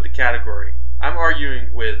arguing with the category. I'm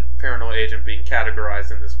arguing with Paranoia Agent being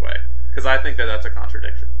categorized in this way because I think that's a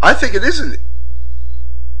contradiction. I think it isn't.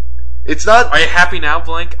 It's not. Are you happy now,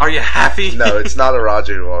 Blink? Are you happy? No, it's not a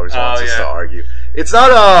Roger who always wants us to argue. It's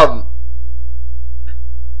not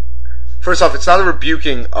First off, it's not a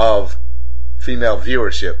rebuking of female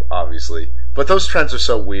viewership, obviously. But those trends are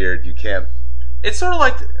so weird, you can't... It's sort of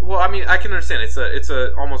like... Well, I mean, I can understand. It's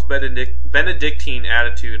a almost Benedictine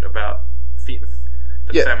attitude about the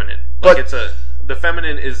feminine. Like, the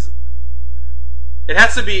feminine is... It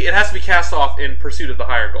has to be cast off in pursuit of the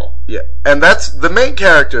higher goal. Yeah, and that's... The main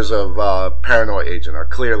characters of Paranoia Agent are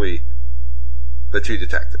clearly the 2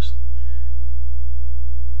 detectives.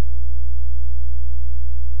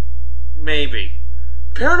 Maybe.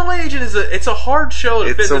 Paranoia Agent it's a hard show to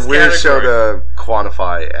fit in this category. It's a weird show to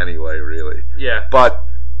quantify anyway, really. Yeah. But,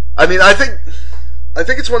 I mean, I think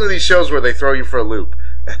it's one of these shows where they throw you for a loop.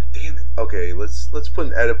 And damn it, Okay, let's put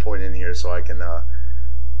an edit point in here so I can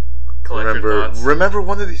remember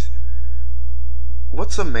one of these.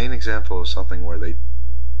 What's the main example of something where they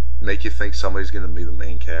make you think somebody's going to be the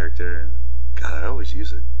main character? And God, I always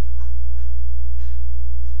use it.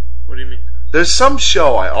 What do you mean? There's some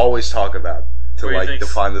show I always talk about to like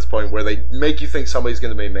define this point where they make you think somebody's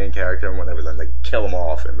going to be the main character and whatever, then they kill them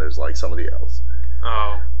off and there's like somebody else.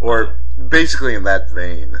 Oh. Or basically in that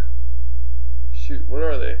vein. Shoot, what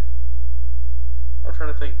are they? I'm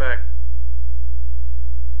trying to think back.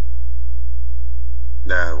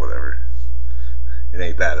 Nah, whatever. It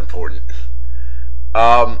ain't that important.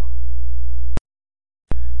 Guy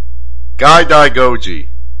Daigoji.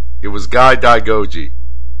 It was Guy Daigoji.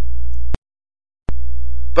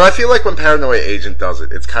 But I feel like when Paranoia Agent does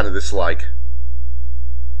it, it's kind of this, like,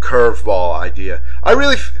 curveball idea.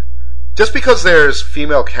 Just because there's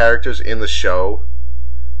female characters in the show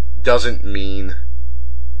doesn't mean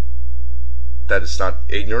that it's not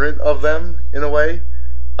ignorant of them, in a way.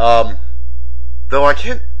 Though I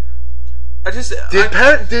can't...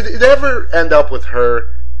 Did it ever end up with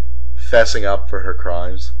her fessing up for her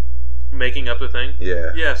crimes? Making up the thing?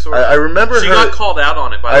 Yeah. Yeah, sort of. I remember she her... got called out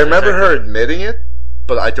on it by I remember her admitting it,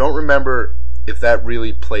 but I don't remember if that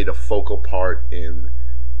really played a focal part in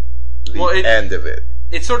the end of it.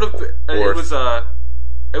 It sort of...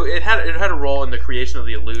 It had a role in the creation of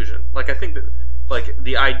the illusion. Like, I think that... Like,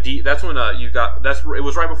 the idea... That's when it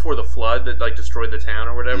was right before the flood that, like, destroyed the town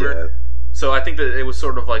or whatever. Yeah. So I think that it was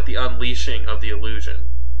sort of like the unleashing of the illusion.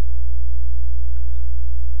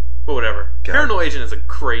 But whatever. God. Paranoia Agent is a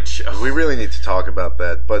great show. We really need to talk about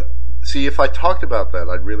that. But, see, if I talked about that,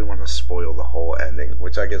 I'd really want to spoil the whole ending,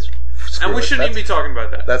 which I guess... And we shouldn't even be talking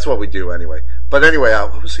about that. That's what we do anyway. But anyway,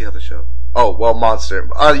 what was the other show? Oh, well, Monster.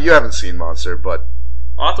 You haven't seen Monster, but...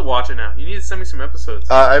 I'll have to watch it now. You need to send me some episodes.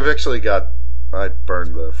 I've actually I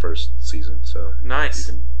burned the first season, so... Nice.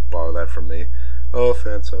 You can borrow that from me. Oh,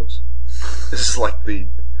 fan subs. This is like the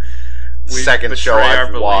second show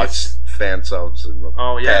I've watched fan subs in the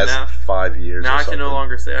past 5 years. Now I can no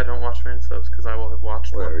longer say I don't watch fan subs because I will have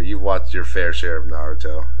watched one. You've watched your fair share of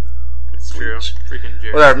Naruto. It's true. Freaking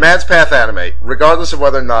Jerry. Whatever. Man's Path anime. Regardless of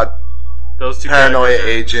whether or not those two Paranoia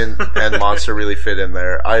Agent and Monster really fit in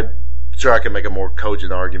there, I'm sure I could make a more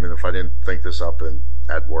cogent argument if I didn't think this up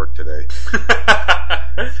at work today.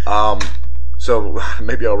 So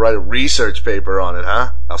maybe I'll write a research paper on it,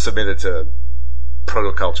 huh? I'll submit it to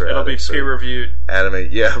Protoculture. It'll be peer-reviewed. Anime,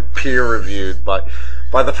 yeah, peer-reviewed by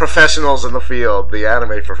the professionals in the field, the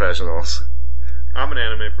anime professionals. I'm an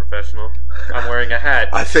anime professional. I'm wearing a hat.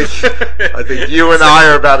 I think you and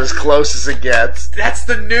I are about as close as it gets. That's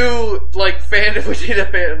the new, like, if we need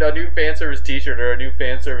a new fan service t-shirt or a new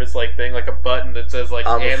fan service, like, thing, like a button that says, like,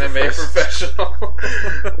 anime professional.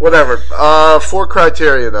 Whatever. 4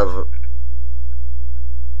 criterion of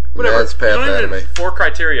Man's Path anime. 4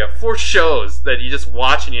 criteria. 4 shows that you just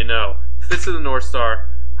watch and you know. Fist of the North Star,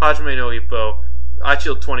 Hajime no Ippo,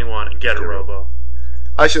 Eyeshield 21, and Get a Robo.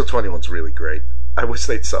 Eyeshield 21's really great. I wish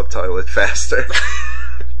they'd subtitle it faster.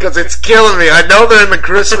 Because it's killing me. I know they're in the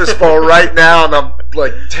Christmas Bowl right now, and I'm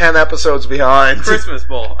like 10 episodes behind. Christmas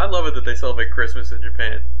Bowl. I love it that they celebrate Christmas in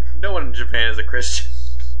Japan. No one in Japan is a Christian.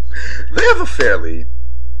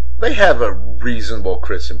 They have a reasonable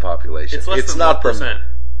Christian population. It's less than 1%.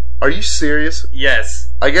 Are you serious?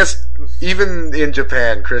 Yes. I guess even in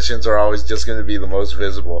Japan, Christians are always just going to be the most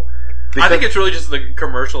visible. I think it's really just the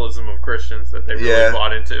commercialism of Christians that they really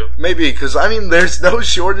bought into. Maybe, because, I mean, there's no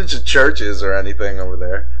shortage of churches or anything over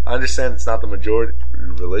there. I understand it's not the majority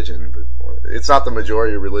religion, but it's not the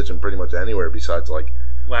majority of religion pretty much anywhere besides, like...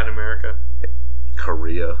 Latin America.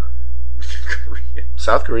 Korea.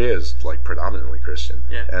 South Korea is, like, predominantly Christian.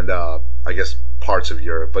 Yeah. And, I guess parts of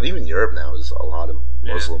Europe, but even Europe now is a lot of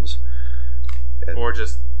Muslims. Yeah. Or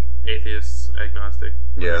just atheists, agnostic.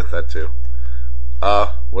 Yeah, that too.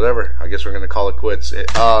 Whatever. I guess we're going to call it quits.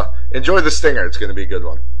 Enjoy the stinger. It's going to be a good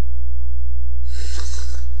one.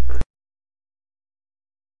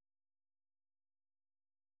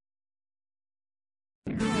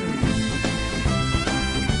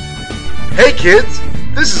 Hey kids!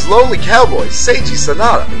 This is Lonely Cowboy, Seiji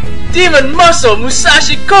Sanada. Demon Muscle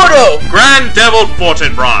Musashi Kodo! Grand Devil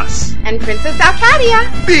Fortinbras! And Princess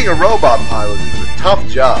Alcadia. Being a robot pilot is a tough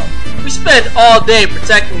job. We spend all day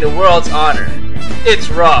protecting the world's honor. It's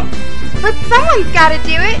rough. But someone's gotta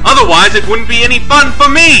do it. Otherwise it wouldn't be any fun for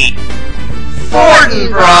me!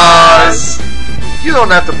 Fortinbras! You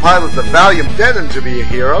don't have to pilot the Valiant Denim to be a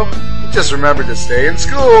hero. Just remember to stay in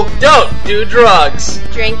school. Don't do drugs.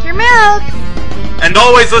 Drink your milk. And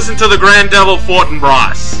always listen to the Grand Devil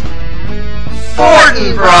Fortinbras.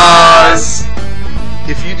 Fortinbras!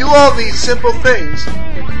 If you do all these simple things,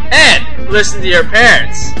 And listen to your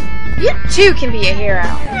parents. You too can be a hero.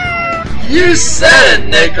 You said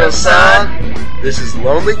it, Neko-san. this is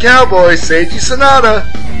Lonely Cowboy Seiji Sanada.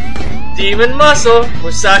 Demon Muscle,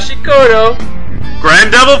 Musashi Kodo.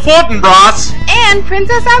 Grand Devil Fortinbras. And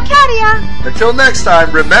Princess Alcadia. Until next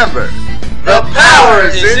time, remember, The power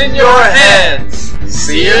is in your hands.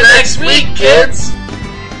 See you next week, kids.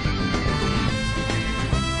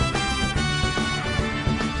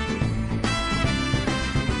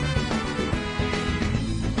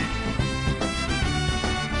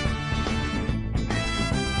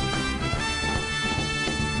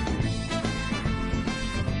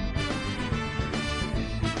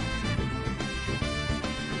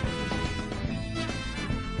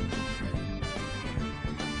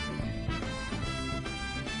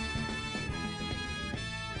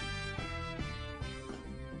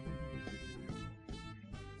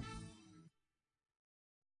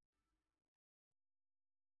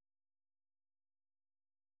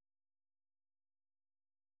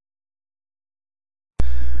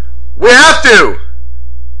 we have to!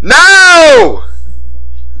 Now!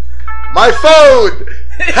 My phone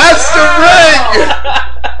has to ring!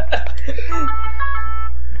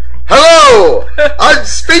 Hello! I'm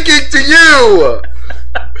speaking to you!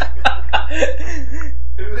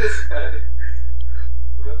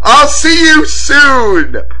 I'll see you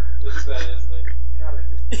soon!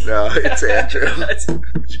 No, it's Andrew.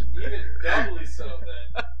 Even doubly so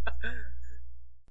then.